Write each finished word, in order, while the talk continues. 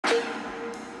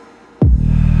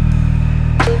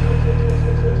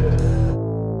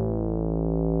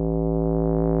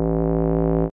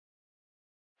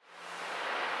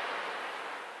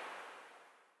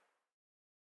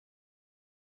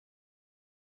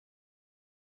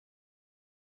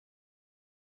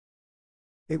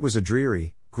It was a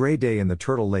dreary, gray day in the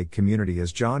Turtle Lake community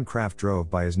as John Kraft drove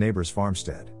by his neighbor's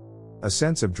farmstead. A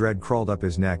sense of dread crawled up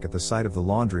his neck at the sight of the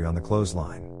laundry on the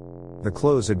clothesline. The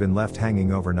clothes had been left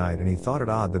hanging overnight and he thought it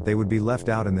odd that they would be left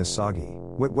out in this soggy,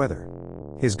 wet weather.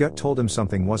 His gut told him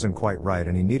something wasn't quite right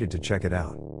and he needed to check it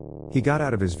out. He got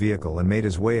out of his vehicle and made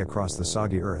his way across the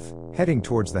soggy earth, heading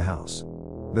towards the house.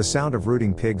 The sound of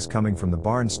rooting pigs coming from the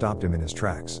barn stopped him in his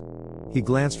tracks. He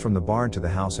glanced from the barn to the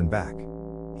house and back.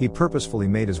 He purposefully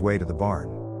made his way to the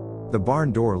barn. The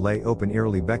barn door lay open,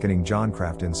 eerily beckoning John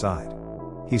Kraft inside.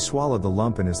 He swallowed the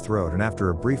lump in his throat and after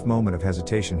a brief moment of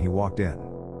hesitation he walked in.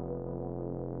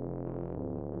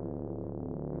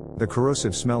 The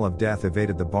corrosive smell of death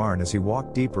evaded the barn as he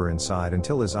walked deeper inside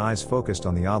until his eyes focused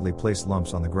on the oddly placed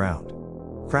lumps on the ground.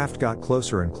 Kraft got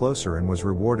closer and closer and was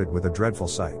rewarded with a dreadful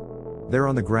sight. There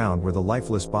on the ground were the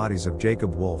lifeless bodies of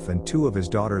Jacob Wolf and two of his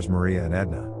daughters Maria and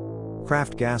Edna.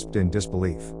 Kraft gasped in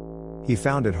disbelief. He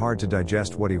found it hard to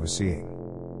digest what he was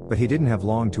seeing. But he didn't have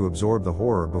long to absorb the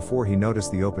horror before he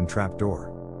noticed the open trap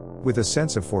door. With a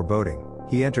sense of foreboding,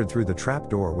 he entered through the trap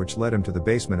door which led him to the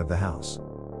basement of the house.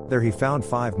 There he found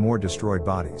 5 more destroyed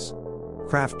bodies.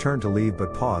 Kraft turned to leave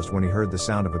but paused when he heard the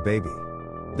sound of a baby.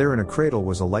 There in a cradle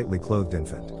was a lightly clothed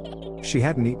infant. She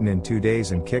hadn't eaten in 2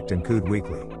 days and kicked and cooed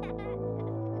weakly.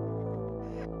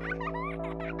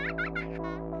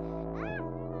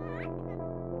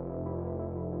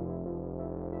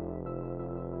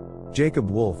 Jacob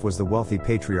Wolf was the wealthy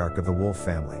patriarch of the Wolf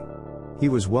family. He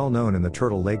was well known in the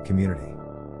Turtle Lake community.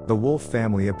 The Wolf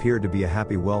family appeared to be a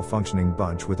happy, well-functioning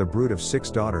bunch with a brood of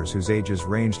 6 daughters whose ages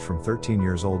ranged from 13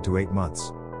 years old to 8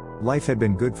 months. Life had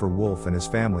been good for Wolf and his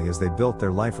family as they built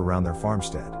their life around their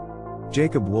farmstead.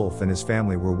 Jacob Wolf and his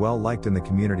family were well liked in the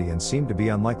community and seemed to be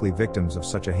unlikely victims of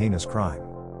such a heinous crime.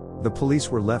 The police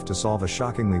were left to solve a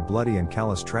shockingly bloody and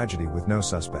callous tragedy with no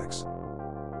suspects.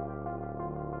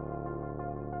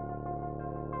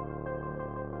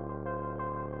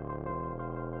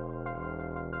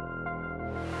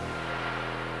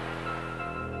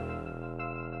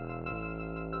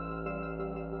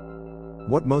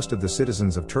 What most of the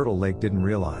citizens of Turtle Lake didn't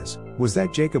realize was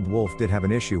that Jacob Wolf did have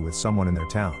an issue with someone in their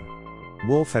town.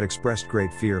 Wolf had expressed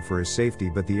great fear for his safety,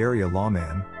 but the area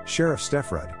lawman, Sheriff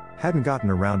Steffrud, hadn't gotten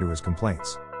around to his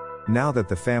complaints. Now that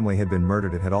the family had been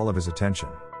murdered, it had all of his attention.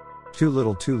 Too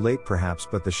little too late perhaps,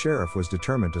 but the sheriff was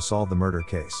determined to solve the murder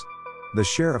case. The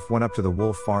sheriff went up to the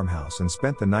Wolf farmhouse and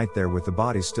spent the night there with the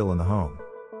bodies still in the home.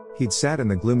 He'd sat in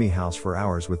the gloomy house for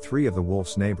hours with 3 of the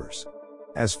Wolf's neighbors.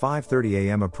 As 5:30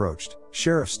 a.m. approached,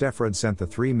 Sheriff Steffrud sent the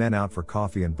 3 men out for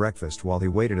coffee and breakfast while he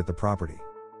waited at the property.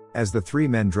 As the 3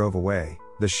 men drove away,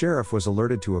 the sheriff was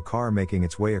alerted to a car making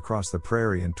its way across the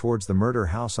prairie and towards the murder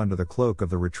house under the cloak of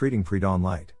the retreating pre-dawn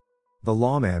light. The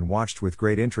lawman watched with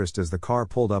great interest as the car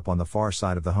pulled up on the far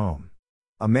side of the home.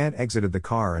 A man exited the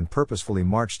car and purposefully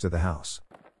marched to the house.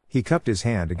 He cupped his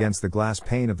hand against the glass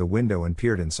pane of the window and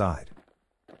peered inside.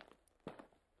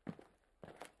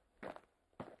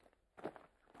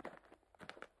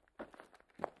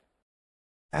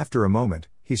 After a moment,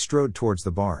 he strode towards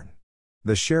the barn.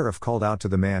 The sheriff called out to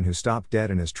the man, who stopped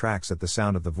dead in his tracks at the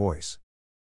sound of the voice.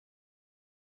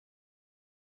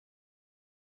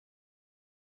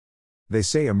 They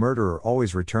say a murderer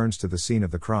always returns to the scene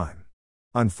of the crime.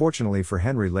 Unfortunately for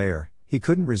Henry Layer, he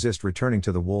couldn't resist returning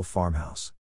to the Wolf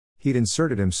farmhouse. He'd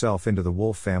inserted himself into the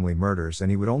Wolf family murders and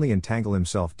he would only entangle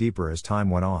himself deeper as time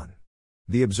went on.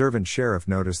 The observant sheriff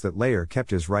noticed that Layer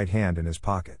kept his right hand in his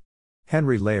pocket.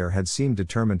 Henry Layer had seemed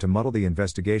determined to muddle the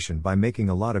investigation by making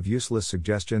a lot of useless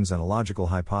suggestions and a logical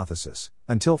hypothesis,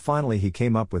 until finally he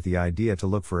came up with the idea to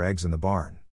look for eggs in the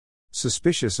barn.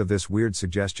 Suspicious of this weird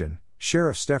suggestion,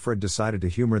 Sheriff Steffrud decided to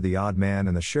humor the odd man,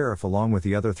 and the sheriff along with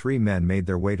the other 3 men made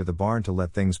their way to the barn to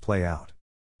let things play out.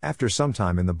 After some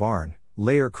time in the barn,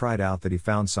 Layer cried out that he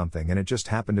found something, and it just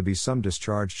happened to be some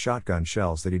discharged shotgun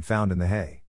shells that he'd found in the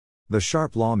hay. The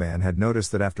sharp lawman had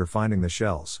noticed that after finding the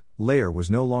shells, Layer was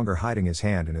no longer hiding his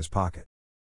hand in his pocket.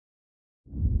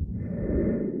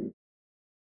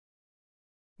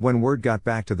 When word got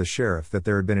back to the sheriff that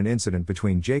there had been an incident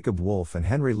between Jacob Wolf and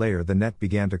Henry Layer, the net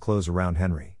began to close around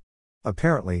Henry.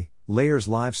 Apparently, Layer's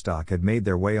livestock had made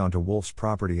their way onto Wolf's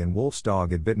property and Wolf's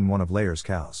dog had bitten one of Layer's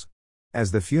cows.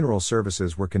 As the funeral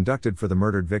services were conducted for the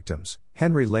murdered victims,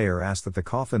 Henry Layer asked that the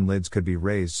coffin lids could be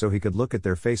raised so he could look at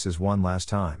their faces one last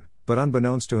time. But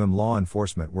unbeknownst to him, law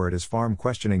enforcement were at his farm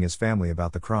questioning his family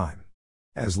about the crime.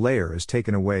 As Layer is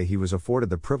taken away, he was afforded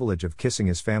the privilege of kissing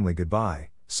his family goodbye,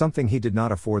 something he did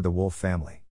not afford the Wolf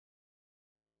family.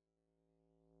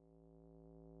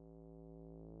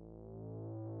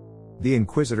 The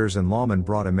inquisitors and lawmen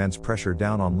brought immense pressure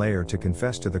down on Lair to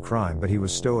confess to the crime, but he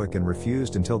was stoic and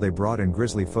refused until they brought in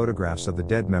grisly photographs of the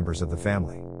dead members of the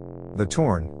family. The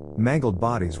torn, mangled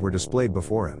bodies were displayed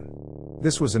before him.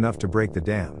 This was enough to break the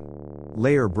dam.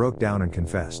 Lair broke down and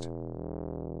confessed.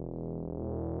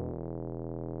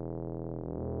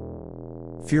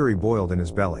 Fury boiled in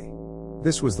his belly.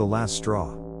 This was the last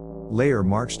straw. Lair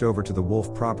marched over to the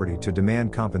Wolf property to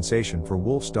demand compensation for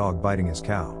Wolf's dog biting his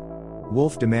cow.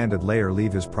 Wolf demanded Lair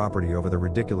leave his property over the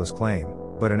ridiculous claim,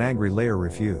 but an angry Lair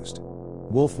refused.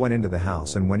 Wolf went into the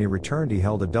house, and when he returned he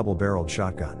held a double-barreled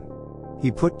shotgun.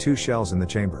 He put 2 shells in the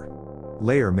chamber.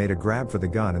 Lair made a grab for the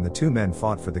gun and the 2 men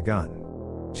fought for the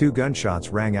gun. 2 gunshots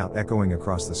rang out, echoing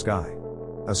across the sky.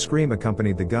 A scream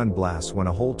accompanied the gun blasts when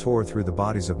a hole tore through the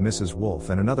bodies of Mrs. Wolf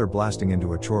and another blasting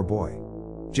into a chore boy.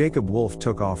 Jacob Wolf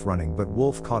took off running, but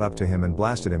Wolf caught up to him and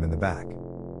blasted him in the back.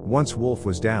 Once Wolf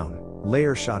was down,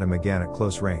 Lair shot him again at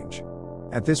close range.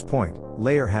 At this point,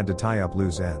 Lair had to tie up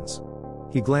loose ends.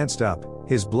 He glanced up,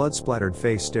 his blood-splattered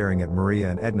face staring at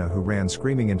Maria and Edna, who ran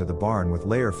screaming into the barn with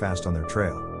Lair fast on their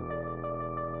trail.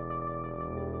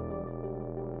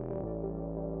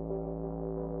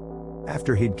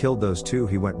 After he'd killed those 2,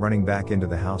 he went running back into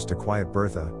the house to quiet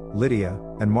Bertha, Lydia,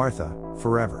 and Martha,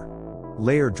 forever.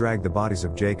 Lair dragged the bodies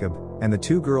of Jacob and the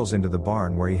 2 girls into the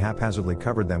barn, where he haphazardly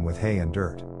covered them with hay and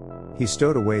dirt. He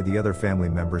stowed away the other family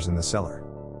members in the cellar.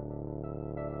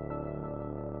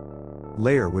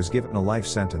 Lair was given a life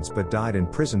sentence but died in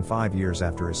prison 5 years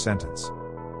after his sentence.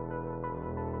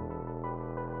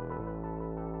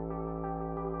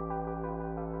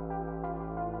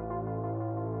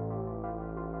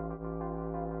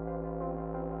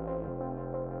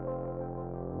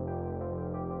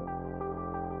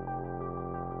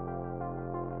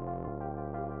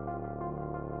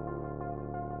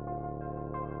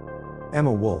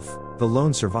 Emma Wolf, the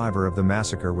lone survivor of the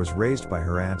massacre, was raised by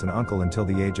her aunt and uncle until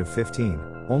the age of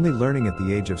 15, only learning at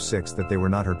the age of 6 that they were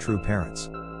not her true parents.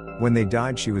 When they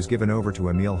died, she was given over to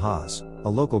Emil Haas, a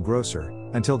local grocer,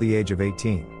 until the age of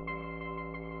 18.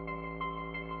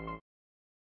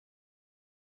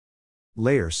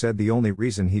 Lair said the only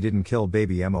reason he didn't kill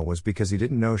baby Emma was because he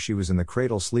didn't know she was in the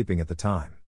cradle sleeping at the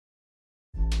time.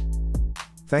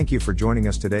 Thank you for joining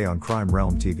us today on Crime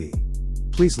Realm TV.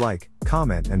 Please like,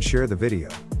 comment, and share the video.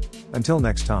 Until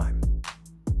next time.